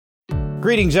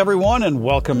Greetings, everyone, and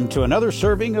welcome to another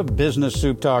serving of Business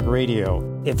Soup Talk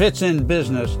Radio. If it's in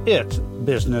business, it's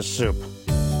Business Soup.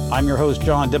 I'm your host,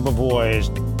 John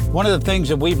Debevoise. One of the things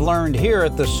that we've learned here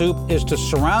at The Soup is to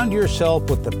surround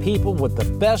yourself with the people with the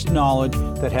best knowledge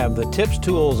that have the tips,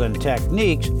 tools, and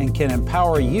techniques and can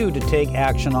empower you to take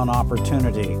action on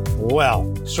opportunity.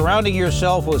 Well, surrounding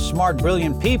yourself with smart,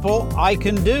 brilliant people, I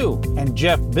can do. And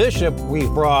Jeff Bishop we've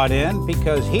brought in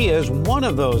because he is one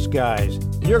of those guys.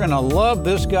 You're going to love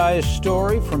this guy's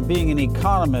story from being an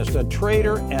economist, a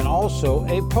trader, and also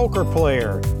a poker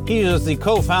player. He is the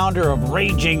co-founder of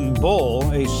Raging Bull,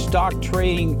 a stock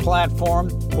trading platform.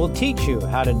 Will teach you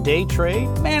how to day trade,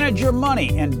 manage your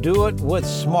money, and do it with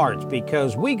smarts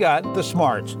because we got the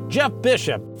smarts. Jeff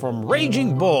Bishop from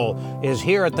Raging Bull is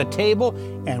here at the table,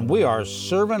 and we are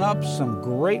serving up some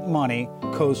great money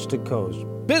coast to coast.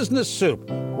 Business Soup,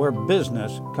 where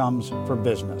business comes for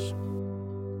business.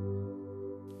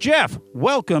 Jeff,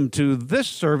 welcome to this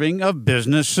serving of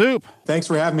Business Soup. Thanks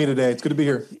for having me today. It's good to be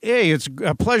here. Hey, it's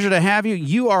a pleasure to have you.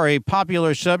 You are a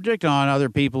popular subject on other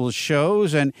people's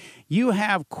shows, and you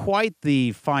have quite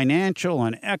the financial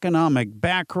and economic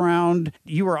background.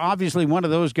 You were obviously one of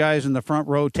those guys in the front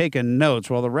row taking notes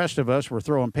while the rest of us were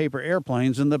throwing paper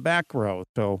airplanes in the back row.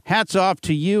 So hats off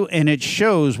to you, and it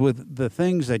shows with the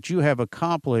things that you have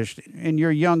accomplished in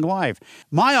your young life.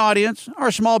 My audience are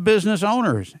small business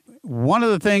owners. One of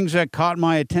the things that caught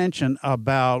my attention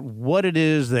about what it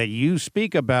is that you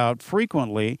speak about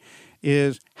frequently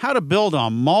is how to build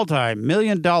a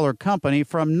multi-million-dollar company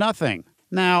from nothing.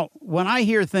 Now, when I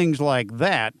hear things like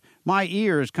that, my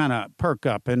ears kind of perk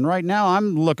up. And right now,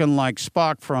 I'm looking like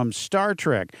Spock from Star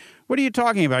Trek. What are you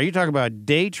talking about? Are you talking about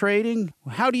day trading?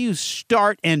 How do you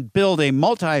start and build a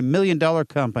multi-million-dollar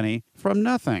company from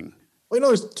nothing? Well,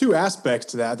 there's two aspects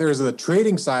to that. There's the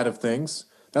trading side of things.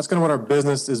 That's kind of what our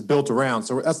business is built around.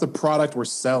 So that's the product we're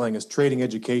selling is trading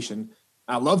education.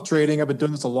 I love trading. I've been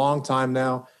doing this a long time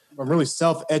now. I'm really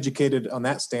self-educated on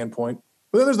that standpoint.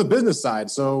 But then there's the business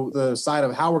side. So the side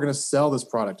of how we're going to sell this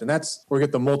product. And that's where we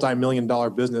get the multi-million-dollar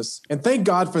business. And thank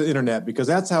God for the internet because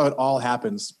that's how it all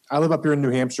happens. I live up here in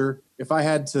New Hampshire. If I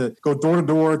had to go door to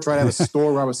door, try to have a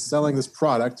store where I was selling this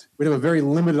product, we'd have a very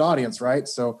limited audience, right?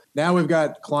 So now we've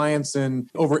got clients in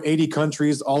over 80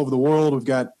 countries all over the world. We've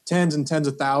got tens and tens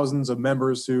of thousands of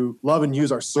members who love and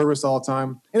use our service all the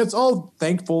time. And it's all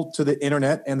thankful to the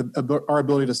internet and our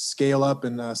ability to scale up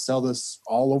and sell this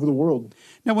all over the world.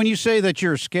 Now, when you say that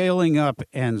you're scaling up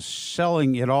and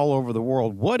selling it all over the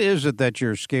world, what is it that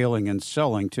you're scaling and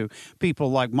selling to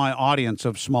people like my audience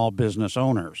of small business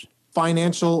owners?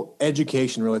 Financial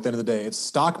education, really, at the end of the day. It's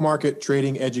stock market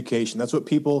trading education. That's what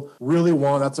people really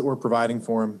want. That's what we're providing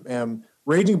for them. And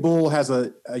Raging Bull has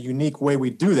a unique way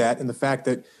we do that in the fact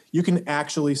that you can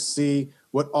actually see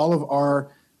what all of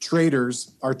our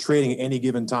traders are trading at any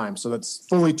given time. So that's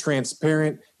fully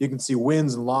transparent. You can see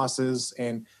wins and losses,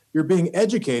 and you're being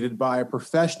educated by a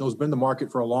professional who's been in the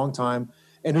market for a long time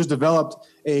and who's developed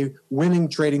a winning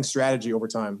trading strategy over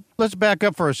time. Let's back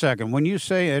up for a second. When you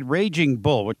say at Raging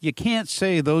Bull, you can't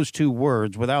say those two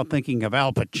words without thinking of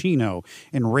Al Pacino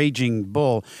in Raging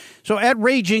Bull. So at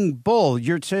Raging Bull,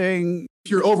 you're saying...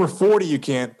 If you're over 40, you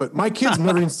can't, but my kids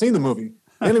never even seen the movie.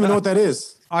 They don't even know what that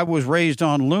is. I was raised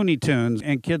on Looney Tunes,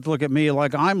 and kids look at me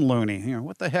like I'm loony.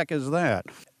 What the heck is that?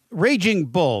 Raging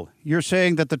Bull, you're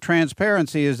saying that the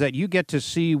transparency is that you get to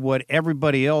see what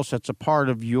everybody else that's a part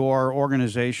of your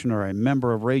organization or a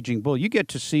member of Raging Bull, you get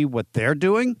to see what they're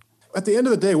doing? At the end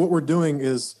of the day, what we're doing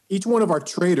is each one of our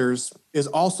traders is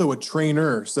also a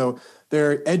trainer. So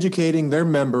they're educating their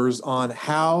members on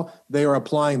how they are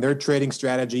applying their trading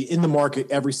strategy in the market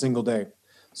every single day.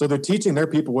 So they're teaching their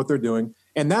people what they're doing.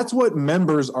 And that's what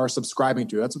members are subscribing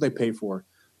to. That's what they pay for.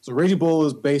 So Raging Bull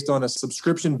is based on a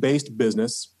subscription-based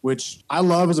business, which I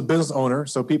love as a business owner.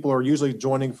 So people are usually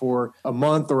joining for a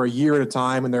month or a year at a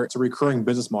time, and it's a recurring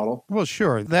business model. Well,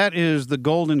 sure. That is the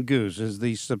golden goose, is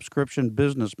the subscription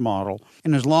business model.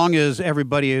 And as long as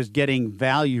everybody is getting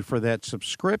value for that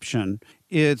subscription,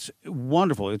 it's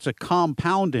wonderful. It's a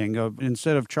compounding of,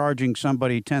 instead of charging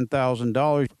somebody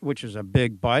 $10,000, which is a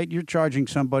big bite, you're charging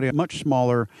somebody a much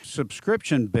smaller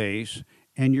subscription base,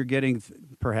 and you're getting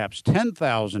perhaps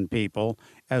 10,000 people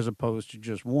as opposed to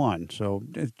just one. So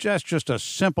it's just a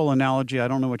simple analogy. I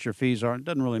don't know what your fees are. It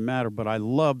doesn't really matter, but I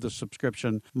love the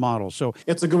subscription model. So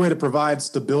it's a good way to provide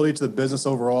stability to the business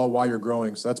overall while you're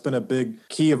growing. So that's been a big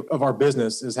key of our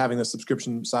business is having the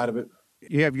subscription side of it.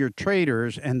 You have your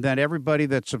traders, and then everybody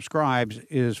that subscribes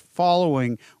is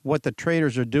following what the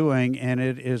traders are doing, and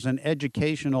it is an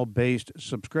educational-based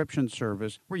subscription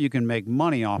service where you can make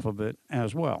money off of it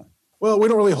as well. Well, we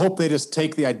don't really hope they just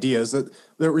take the ideas. That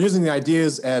they're using the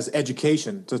ideas as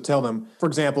education to tell them. For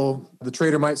example, the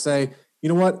trader might say, you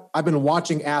know what? I've been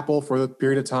watching Apple for a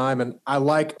period of time, and I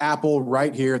like Apple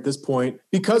right here at this point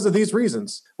because of these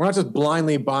reasons. We're not just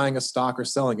blindly buying a stock or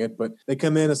selling it, but they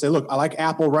come in and say, look, I like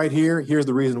Apple right here. Here's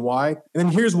the reason why. And then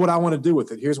here's what I want to do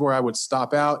with it. Here's where I would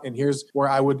stop out, and here's where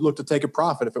I would look to take a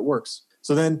profit if it works.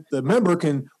 So then the member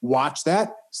can watch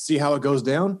that, see how it goes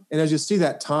down. And as you see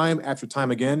that time after time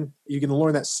again, you can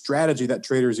learn that strategy that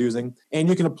trader is using, and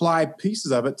you can apply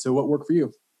pieces of it to what work for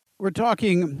you. We're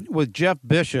talking with Jeff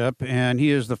Bishop, and he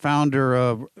is the founder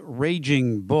of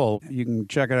Raging Bull. You can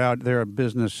check it out there at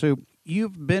Business Soup.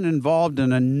 You've been involved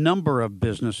in a number of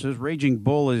businesses. Raging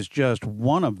Bull is just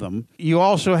one of them. You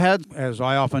also had, as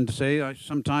I often say,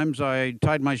 sometimes I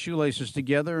tied my shoelaces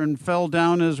together and fell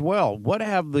down as well. What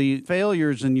have the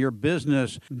failures in your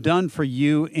business done for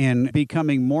you in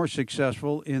becoming more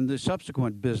successful in the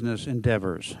subsequent business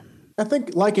endeavors? I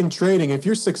think like in trading, if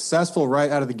you're successful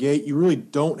right out of the gate, you really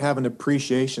don't have an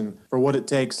appreciation for what it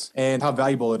takes and how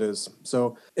valuable it is.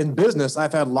 So in business,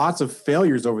 I've had lots of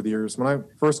failures over the years. When I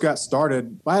first got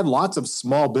started, I had lots of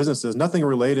small businesses, nothing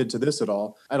related to this at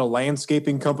all. I had a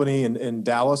landscaping company in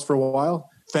Dallas for a while.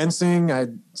 Fencing, I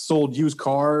sold used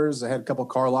cars. I had a couple of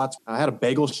car lots. I had a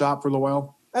bagel shop for a little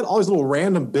while. I had all these little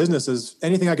random businesses,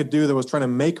 anything I could do that was trying to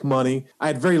make money. I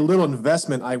had very little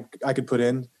investment I could put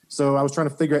in. So I was trying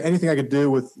to figure out anything I could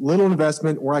do with little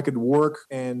investment where I could work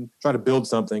and try to build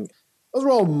something. Those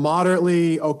were all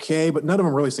moderately okay, but none of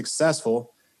them really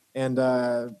successful. And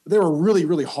they were really,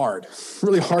 really hard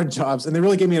jobs. And they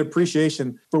really gave me an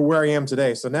appreciation for where I am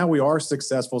today. So now we are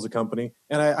successful as a company.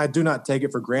 And I do not take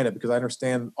it for granted because I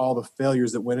understand all the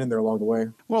failures that went in there along the way.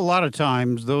 Well, a lot of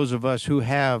times, those of us who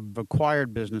have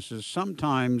acquired businesses,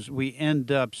 sometimes we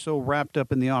end up so wrapped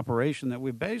up in the operation that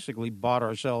we basically bought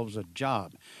ourselves a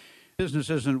job. Business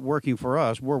isn't working for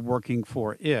us, we're working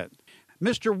for it.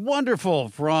 Mr. Wonderful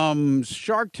from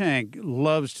Shark Tank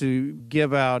loves to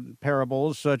give out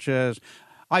parables such as,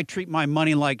 I treat my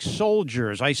money like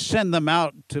soldiers. I send them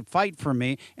out to fight for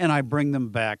me, and I bring them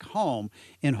back home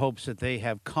in hopes that they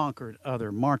have conquered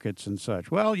other markets and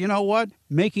such. Well, you know what?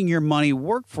 Making your money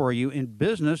work for you in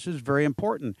business is very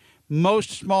important.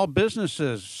 Most small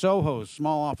businesses, Soho,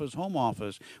 small office, home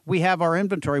office, we have our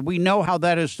inventory. We know how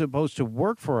that is supposed to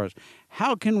work for us.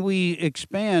 How can we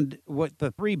expand what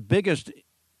the three biggest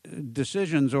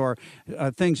decisions or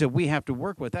things that we have to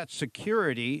work with? That's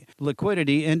security,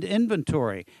 liquidity, and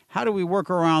inventory. How do we work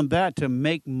around that to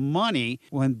make money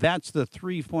when that's the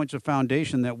 3 points of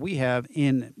foundation that we have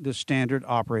in the standard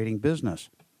operating business?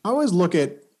 I always look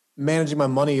at managing my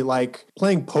money like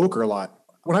playing poker a lot.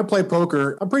 When I play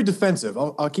poker, I'm pretty defensive.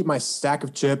 I'll keep my stack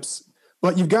of chips,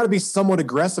 but you've got to be somewhat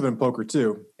aggressive in poker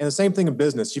too. And the same thing in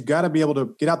business. You've got to be able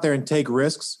to get out there and take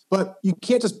risks, but you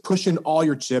can't just push in all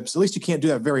your chips. At least you can't do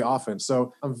that very often.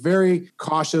 So I'm very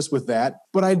cautious with that,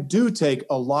 but I do take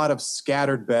a lot of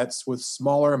scattered bets with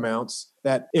smaller amounts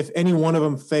that if any one of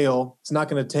them fail, it's not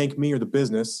going to tank me or the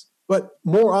business. But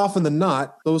more often than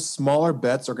not, those smaller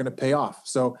bets are going to pay off.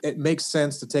 So it makes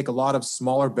sense to take a lot of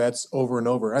smaller bets over and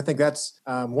over. I think that's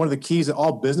one of the keys that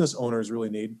all business owners really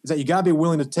need is that you got to be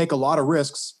willing to take a lot of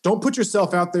risks. Don't put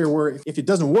yourself out there where if it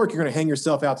doesn't work, you're going to hang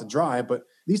yourself out to dry. But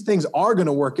these things are going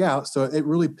to work out. So it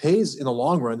really pays in the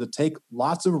long run to take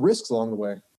lots of risks along the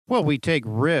way. Well, we take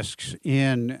risks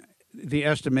in the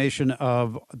estimation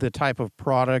of the type of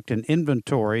product and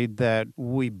inventory that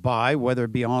we buy, whether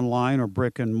it be online or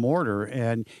brick and mortar.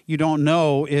 And you don't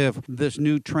know if this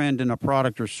new trend in a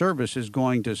product or service is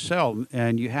going to sell,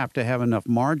 and you have to have enough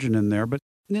margin in there. But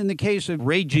in the case of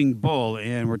Raging Bull,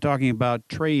 and we're talking about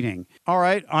trading, all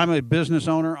right, I'm a business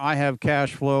owner, I have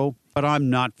cash flow, but I'm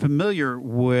not familiar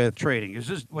with trading. Is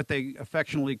this what they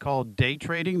affectionately call day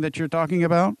trading that you're talking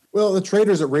about? Well, the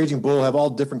traders at Raging Bull have all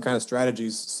different kind of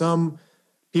strategies. Some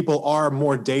people are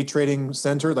more day trading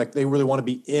centered, like they really want to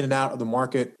be in and out of the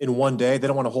market in one day. They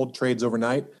don't want to hold trades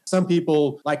overnight. Some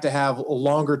people like to have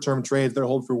longer term trades that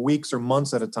hold for weeks or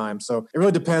months at a time. So it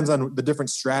really depends on the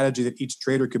different strategy that each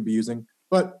trader could be using.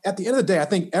 But at the end of the day, I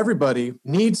think everybody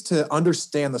needs to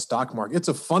understand the stock market. It's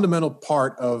a fundamental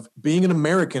part of being an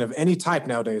American of any type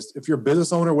nowadays. If you're a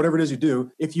business owner, whatever it is you do,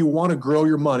 if you want to grow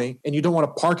your money and you don't want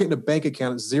to park it in a bank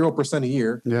account at 0% a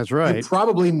year, that's right, you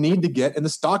probably need to get in the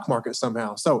stock market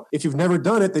somehow. So if you've never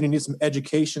done it, then you need some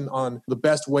education on the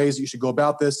best ways that you should go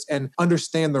about this and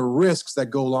understand the risks that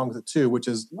go along with it too, which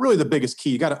is really the biggest key.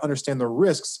 You got to understand the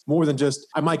risks more than just,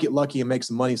 I might get lucky and make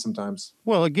some money sometimes.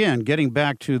 Well, again, getting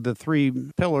back to the three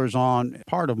pillars on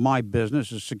part of my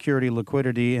business is security,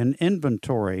 liquidity, and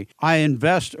inventory. I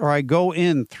invest or I go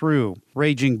in through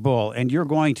Raging Bull, and you're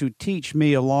going to teach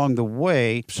me along the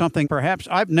way something perhaps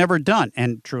I've never done.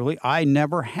 And truly, I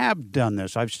never have done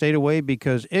this. I've stayed away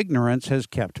because ignorance has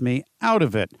kept me out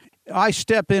of it. I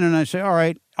step in and I say, all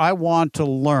right, I want to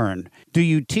learn. Do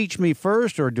you teach me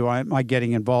first, or am I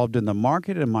getting involved in the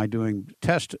market? Am I doing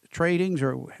test tradings,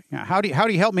 or how do you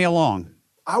help me along?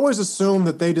 I always assume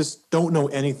that they just don't know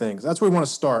anything. That's where we want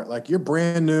to start. Like, you're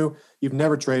brand new, you've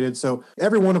never traded. So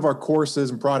every one of our courses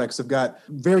and products have got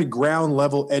very ground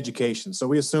level education. So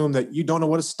we assume that you don't know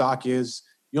what a stock is.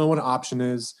 You don't know what an option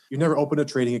is. You've never opened a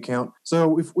trading account.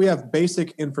 So if we have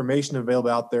basic information available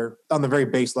out there on the very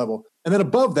base level. And then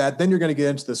above that, then you're going to get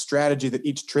into the strategy that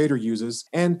each trader uses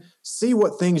and see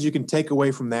what things you can take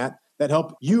away from that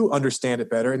help you understand it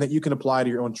better and that you can apply to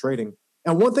your own trading.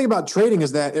 And one thing about trading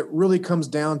is that it really comes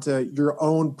down to your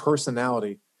own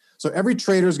personality. So every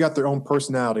trader's got their own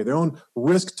personality, their own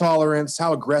risk tolerance,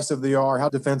 how aggressive they are, how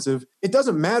defensive. It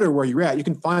doesn't matter where you're at. You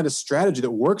can find a strategy that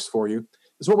works for you.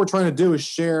 So what we're trying to do is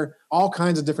share all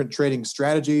kinds of different trading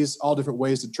strategies, all different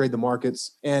ways to trade the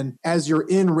markets. And as you're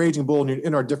in Raging Bull and you're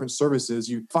in our different services,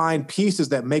 you find pieces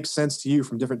that make sense to you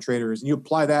from different traders, and you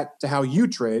apply that to how you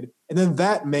trade. And then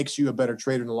that makes you a better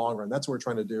trader in the long run. That's what we're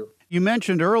trying to do. You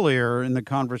mentioned earlier in the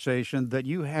conversation that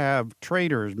you have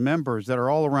traders, members that are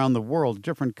all around the world,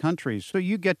 different countries. So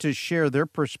you get to share their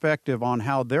perspective on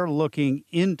how they're looking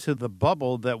into the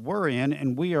bubble that we're in,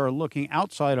 and we are looking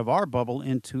outside of our bubble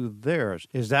into theirs.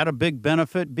 Is that a big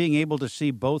benefit, being able to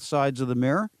see both sides of the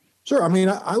mirror? Sure. I mean,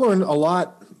 I learned a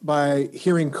lot by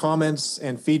hearing comments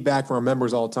and feedback from our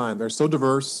members all the time. They're so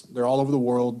diverse. They're all over the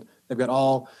world. They've got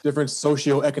all different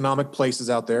socioeconomic places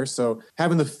out there. So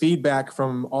having the feedback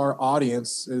from our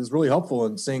audience is really helpful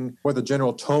in seeing where the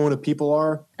general tone of people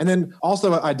are. And then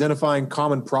also identifying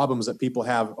common problems that people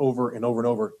have over and over and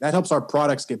over. That helps our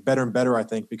products get better and better, I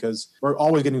think, because we're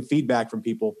always getting feedback from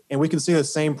people. And we can see the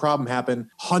same problem happen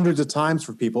hundreds of times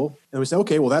for people. And we say,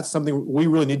 okay, well, that's something we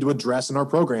really need to address in our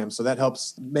program. So that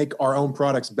helps make our own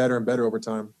products better and better over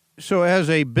time. So as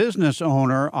a business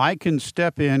owner, I can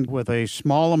step in with a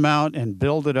small amount and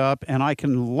build it up, and I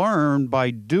can learn by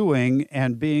doing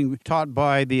and being taught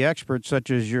by the experts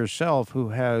such as yourself, who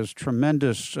has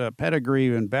tremendous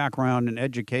pedigree and background and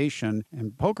education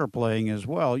and poker playing as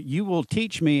well. You will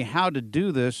teach me how to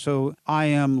do this, so I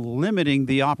am limiting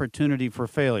the opportunity for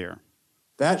failure.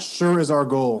 That sure is our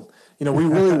goal. You know, we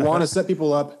really want to set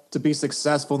people up to be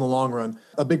successful in the long run.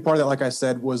 A big part of that, like I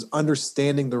said, was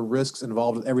understanding the risks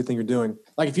involved with everything you're doing.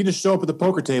 Like, if you just show up at the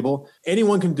poker table,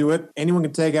 anyone can do it. Anyone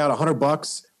can take out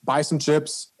 $100, buy some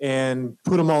chips, and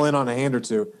put them all in on a hand or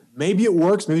two. Maybe it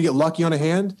works. Maybe you get lucky on a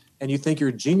hand and you think you're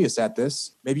a genius at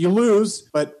this. Maybe you lose,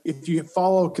 but if you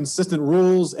follow consistent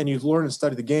rules and you learn and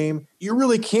study the game, you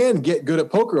really can get good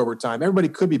at poker over time. Everybody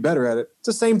could be better at it. It's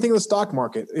the same thing in the stock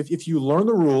market. If you learn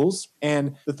the rules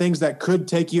and the things that could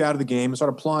take you out of the game and start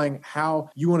applying how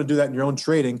you want to do that in your own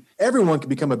trading, everyone can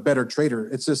become a better trader.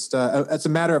 It's just it's a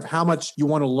matter of how much you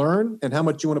want to learn and how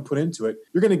much you want to put into it.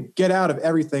 You're going to get out of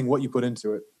everything what you put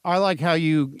into it. I like how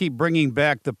you keep bringing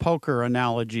back the poker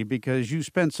analogy, because you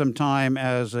spent some time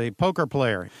as a poker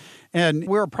player. And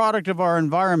we're a product of our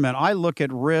environment. I look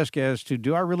at risk as to,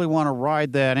 do I really want to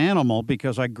ride that animal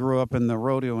because I grew up in the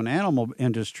rodeo and animal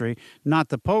industry, not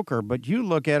the poker. But you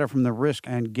look at it from the risk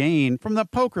and gain from the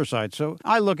poker side. So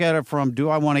I look at it from, do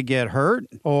I want to get hurt,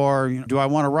 or do I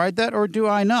want to ride that, or do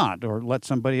I not, or let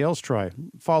somebody else try,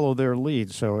 follow their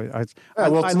lead. So I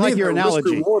like your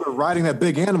analogy. Risk reward of riding that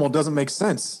big animal doesn't make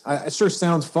sense. It sure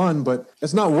sounds fun, but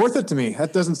it's not worth it to me.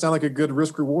 That doesn't sound like a good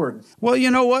risk reward. Well,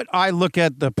 you know what? I look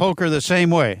at the poker the same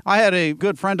way. I had a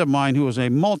good friend of mine who was a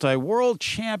multi-world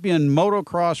champion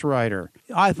motocross rider.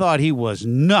 I thought he was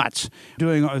nuts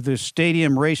doing the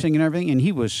stadium racing and everything, and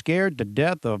he was scared to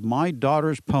death of my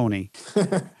daughter's pony.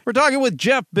 We're talking with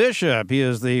Jeff Bishop. He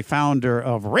is the founder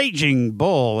of Raging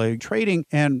Bull, a trading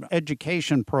and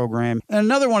education program. And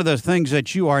another one of the things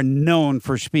that you are known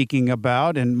for speaking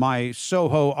about in my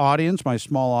Soho audience, my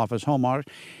small office home audience,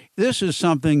 this is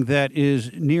something that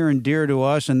is near and dear to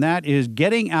us, and that is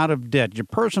getting out of debt, your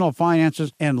personal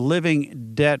finances, and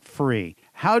living debt-free.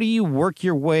 How do you work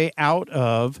your way out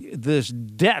of this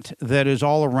debt that is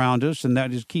all around us and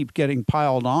that keeps getting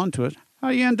piled onto us?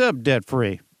 How do you end up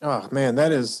debt-free? Oh, man,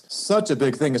 that is such a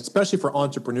big thing, especially for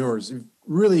entrepreneurs. You've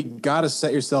really got to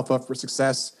set yourself up for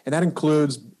success, and that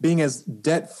includes being as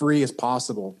debt-free as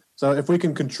possible. So if we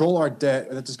can control our debt,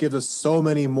 that just gives us so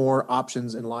many more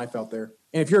options in life out there.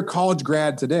 And if you're a college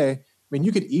grad today, mean,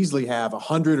 you could easily have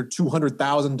 $100,000 or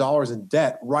 $200,000 in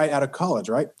debt right out of college,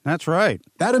 right? That's right.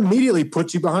 That immediately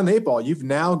puts you behind the eight ball. You've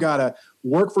now got to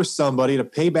work for somebody to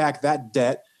pay back that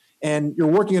debt. And you're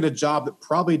working at a job that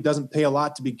probably doesn't pay a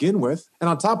lot to begin with. And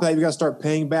on top of that, you got to start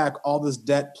paying back all this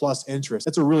debt plus interest.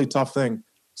 It's a really tough thing.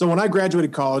 So when I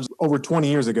graduated college over 20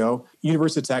 years ago,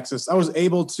 University of Texas, I was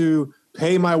able to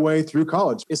pay my way through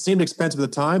college. It seemed expensive at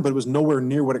the time, but it was nowhere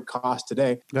near what it costs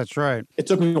today. That's right. It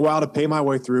took me a while to pay my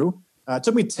way through. It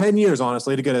took me 10 years,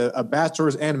 honestly, to get a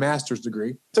bachelor's and master's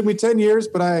degree. It took me 10 years,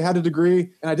 but I had a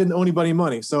degree and I didn't owe anybody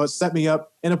money. So it set me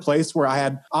up in a place where I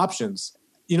had options.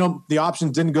 You know, the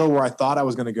options didn't go where I thought I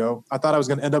was going to go. I thought I was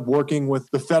going to end up working with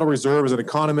the Federal Reserve as an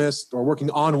economist or working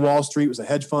on Wall Street as a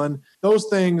hedge fund. Those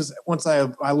things, once I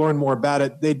learned more about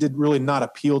it, they did really not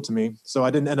appeal to me. So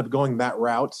I didn't end up going that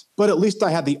route. But at least I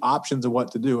had the options of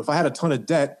what to do. If I had a ton of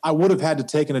debt, I would have had to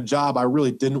take in a job I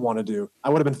really didn't want to do. I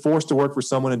would have been forced to work for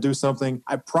someone and do something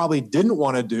I probably didn't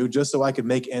want to do just so I could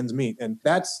make ends meet. And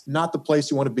that's not the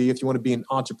place you want to be if you want to be an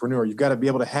entrepreneur. You've got to be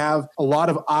able to have a lot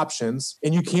of options,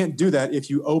 and you can't do that if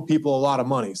you owe people a lot of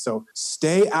money. So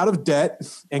stay out of debt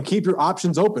and keep your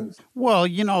options open. Well,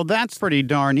 you know, that's pretty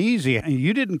darn easy.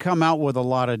 You didn't come out with a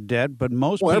lot of debt, but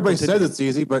most people... Everybody says it's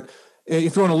easy, but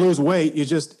if you want to lose weight, you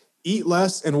just eat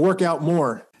less and work out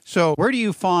more. So where do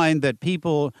you find that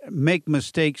people make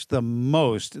mistakes the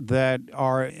most that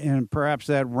are in perhaps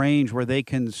that range where they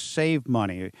can save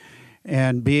money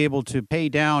and be able to pay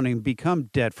down and become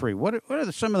debt-free? What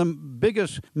are some of the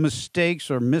biggest mistakes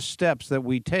or missteps that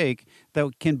we take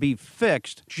that can be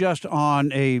fixed just on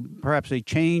perhaps a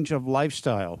change of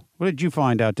lifestyle? What did you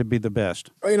find out to be the best?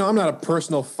 You know, I'm not a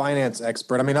personal finance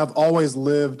expert. I mean, I've always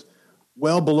lived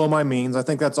well below my means. I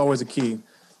think that's always a key.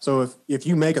 So if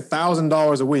you make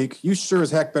 $1,000 a week, you sure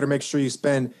as heck better make sure you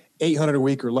spend $800 a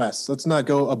week or less. Let's not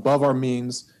go above our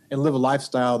means and live a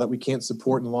lifestyle that we can't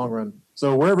support in the long run.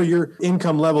 So wherever your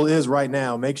income level is right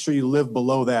now, make sure you live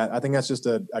below that. I think that's just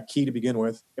a key to begin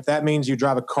with. If that means you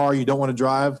drive a car you don't want to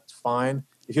drive, it's fine.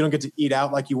 If you don't get to eat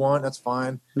out like you want, that's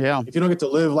fine. Yeah. If you don't get to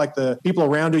live like the people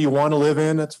around you want to live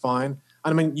in, that's fine.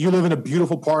 I mean, you live in a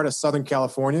beautiful part of Southern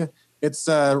California. It's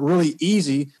really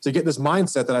easy to get this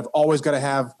mindset that I've always got to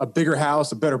have a bigger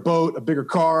house, a better boat, a bigger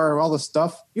car, all this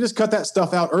stuff. You just cut that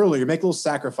stuff out early. You make little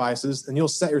sacrifices, and you'll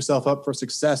set yourself up for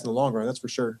success in the long run. That's for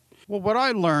sure. Well, what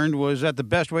I learned was that the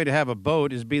best way to have a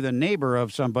boat is be the neighbor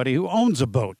of somebody who owns a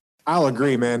boat. I'll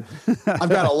agree, man. I've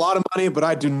got a lot of money, but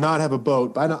I do not have a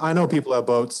boat. I know people have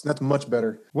boats. That's much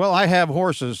better. Well, I have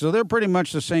horses, so they're pretty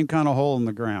much the same kind of hole in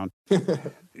the ground.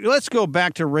 Let's go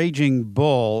back to Raging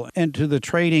Bull and to the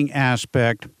trading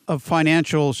aspect of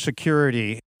financial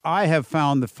security. I have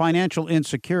found the financial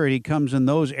insecurity comes in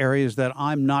those areas that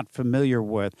I'm not familiar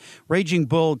with. Raging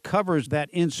Bull covers that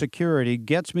insecurity,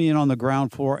 gets me in on the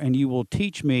ground floor, and you will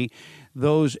teach me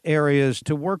those areas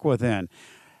to work within.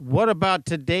 What about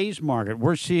today's market?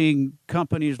 We're seeing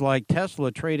companies like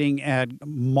Tesla trading at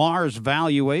Mars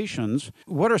valuations.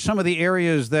 What are some of the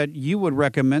areas that you would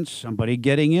recommend somebody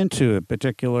getting into, a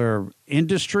particular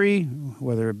industry,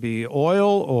 whether it be oil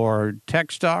or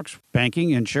tech stocks, banking,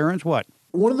 insurance, what?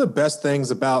 One of the best things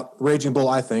about Raging Bull,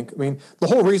 I think, the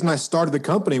whole reason I started the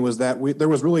company was that there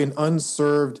was really an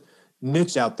unserved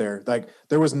niche out there. Like,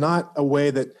 there was not a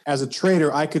way that as a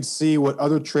trader, I could see what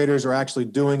other traders are actually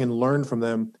doing and learn from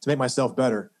them to make myself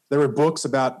better. There were books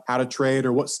about how to trade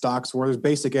or what stocks were. There's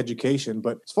basic education,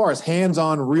 but as far as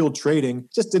hands-on real trading,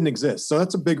 it just didn't exist. So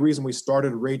that's a big reason we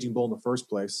started Raging Bull in the first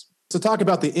place. To talk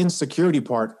about the insecurity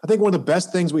part, I think one of the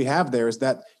best things we have there is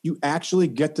that you actually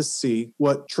get to see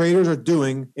what traders are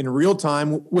doing in real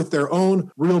time with their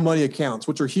own real money accounts,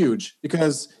 which are huge.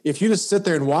 Because if you just sit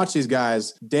there and watch these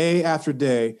guys day after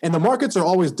day, and the markets are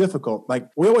always difficult. Like,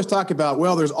 we always talk about,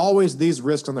 well, there's always these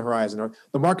risks on the horizon, or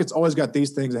the market's always got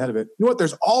these things ahead of it. You know what?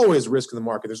 There's always risk in the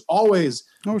market. There's always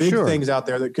big things out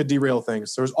there that could derail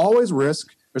things. So there's always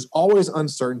risk. There's always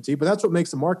uncertainty, but that's what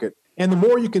makes the market. And the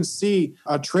more you can see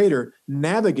a trader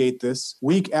navigate this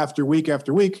week after week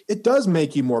after week, it does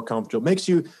make you more comfortable. It makes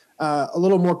you a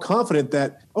little more confident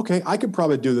that, okay, I could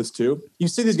probably do this too. You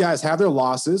see these guys have their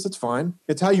losses. It's fine.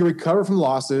 It's how you recover from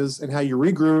losses and how you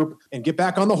regroup and get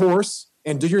back on the horse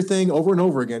and do your thing over and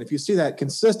over again. If you see that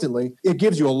consistently, it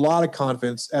gives you a lot of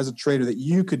confidence as a trader that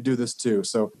you could do this too.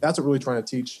 So that's what we're really trying to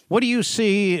teach. What do you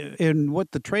see in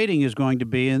what the trading is going to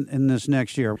be in this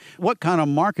next year? What kind of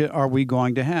market are we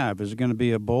going to have? Is it going to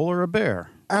be a bull or a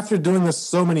bear? After doing this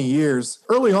so many years,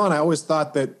 early on, I always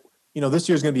thought that, this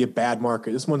year's going to be a bad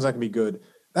market. This one's not going to be good.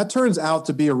 That turns out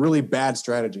to be a really bad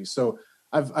strategy. So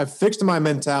I've fixed my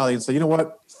mentality and said, you know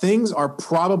what? Things are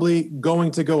probably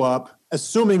going to go up.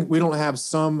 assuming we don't have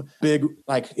some big,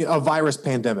 like a virus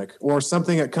pandemic or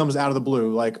something that comes out of the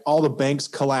blue, like all the banks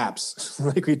collapse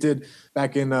like we did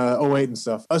back in 08 and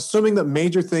stuff. Assuming that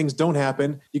major things don't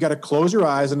happen, you got to close your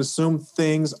eyes and assume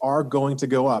things are going to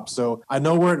go up. So I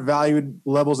know we're at valued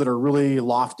levels that are really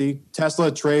lofty.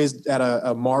 Tesla trades at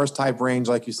a Mars type range,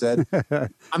 like you said.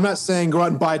 I'm not saying go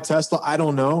out and buy Tesla. I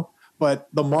don't know. But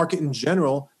the market in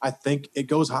general, I think it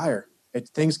goes higher.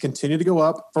 Things continue to go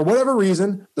up. For whatever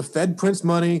reason, the Fed prints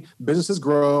money, businesses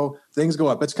grow, things go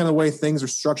up. That's kind of the way things are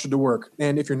structured to work.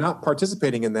 And if you're not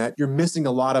participating in that, you're missing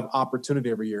a lot of opportunity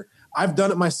every year. I've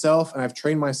done it myself and I've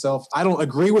trained myself. I don't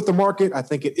agree with the market. I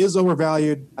think it is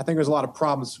overvalued. I think there's a lot of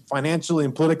problems financially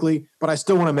and politically, but I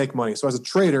still want to make money. So as a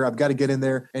trader, I've got to get in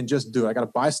there and just do it. I got to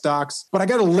buy stocks, but I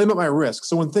got to limit my risk.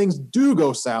 So when things do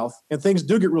go south and things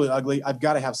do get really ugly, I've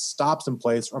got to have stops in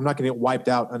place or I'm not going to get wiped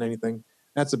out on anything.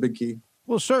 That's a big key.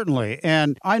 Well, certainly.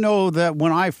 And I know that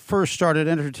when I first started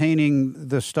entertaining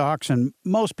the stocks, and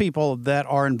most people that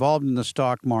are involved in the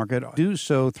stock market do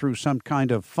so through some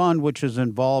kind of fund which is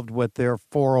involved with their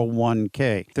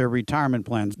 401k, their retirement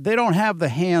plans. They don't have the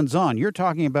hands-on. You're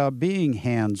talking about being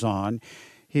hands-on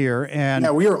here. And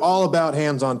yeah, we are all about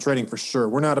hands-on trading for sure.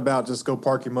 We're not about just go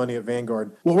park your money at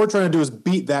Vanguard. What we're trying to do is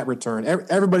beat that return.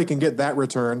 Everybody can get that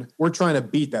return. We're trying to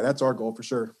beat that. That's our goal for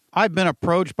sure. I've been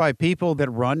approached by people that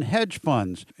run hedge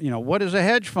funds. What is a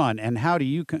hedge fund and how do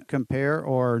you compare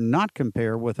or not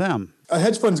compare with them? A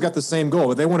hedge fund's got the same goal,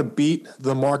 but they want to beat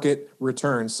the market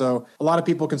return. So a lot of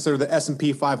people consider the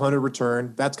S&P 500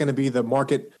 return. That's going to be the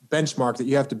market benchmark that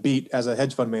you have to beat as a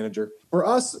hedge fund manager. For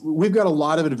us, we've got a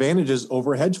lot of advantages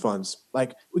over hedge funds.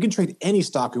 Like we can trade any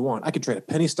stock we want. I can trade a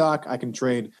penny stock. I can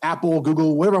trade Apple,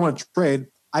 Google, whatever I want to trade.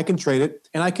 I can trade it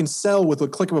and I can sell with a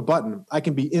click of a button. I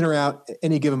can be in or out at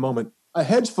any given moment. A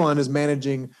hedge fund is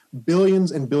managing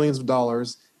billions and billions of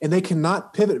dollars and they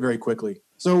cannot pivot very quickly.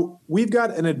 So we've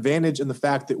got an advantage in the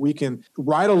fact that we can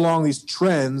ride along these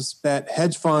trends that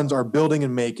hedge funds are building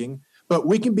and making, but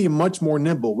we can be much more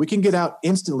nimble. We can get out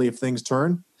instantly if things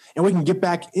turn and we can get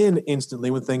back in instantly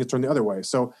when things turn the other way.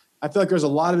 So I feel like there's a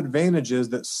lot of advantages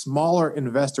that smaller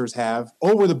investors have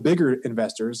over the bigger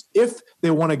investors if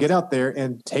they want to get out there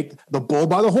and take the bull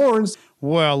by the horns.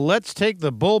 Well, let's take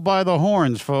the bull by the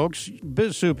horns, folks.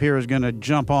 BizSoup here is going to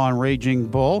jump on Raging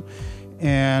Bull,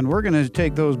 and we're going to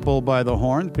take those bull by the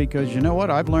horns because you know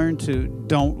what? I've learned to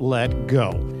don't let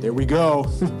go. There we go.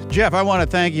 Jeff, I want to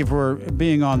thank you for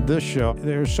being on this show.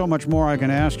 There's so much more I can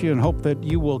ask you and hope that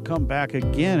you will come back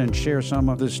again and share some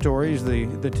of the stories,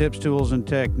 the tips, tools, and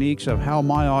techniques of how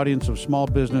my audience of small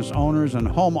business owners and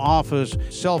home office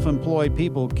self-employed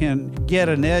people can get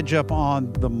an edge up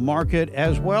on the market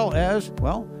as well as,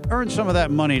 earn some of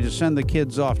that money to send the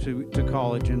kids off to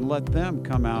college and let them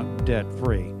come out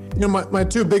debt-free. My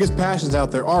two biggest passions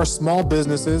out there are small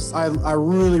businesses. I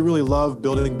really, really love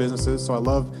building businesses, so I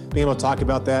love being able to talk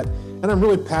about that. And I'm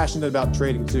really passionate about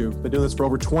trading too. Been doing this for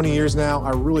over 20 years now.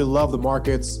 I really love the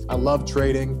markets. I love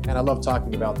trading, and I love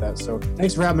talking about that. So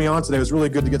thanks for having me on today. It was really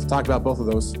good to get to talk about both of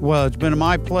those. Well, it's been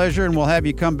my pleasure, and we'll have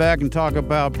you come back and talk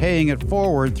about paying it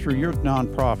forward through your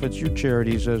nonprofits, your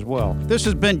charities as well. This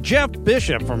has been Jeff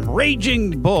Bishop from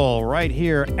Raging Bull right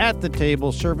here at the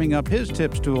table, serving up his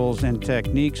tips, tools, and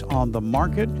techniques on the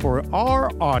market for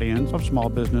our audience of small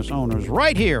business owners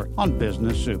right here on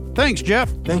Business Soup. Thanks,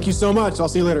 Jeff. Thank you so much. I'll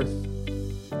see you later.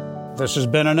 This has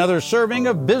been another serving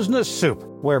of Business Soup,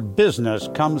 where business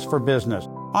comes for business.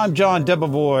 I'm John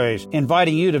Debevoise,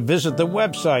 inviting you to visit the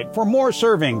website for more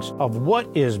servings of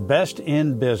what is best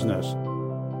in business.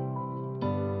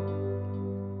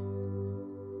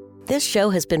 This show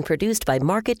has been produced by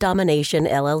Market Domination,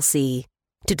 LLC.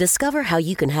 To discover how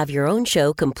you can have your own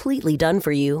show completely done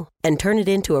for you and turn it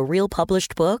into a real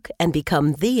published book and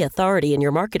become the authority in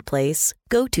your marketplace,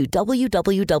 go to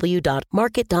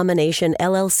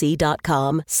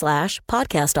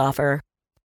www.marketdominationllc.com/podcast offer.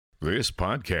 This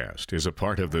podcast is a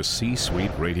part of the C-Suite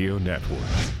Radio Network.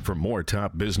 For more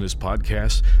top business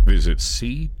podcasts, visit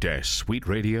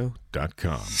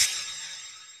c-suiteradio.com.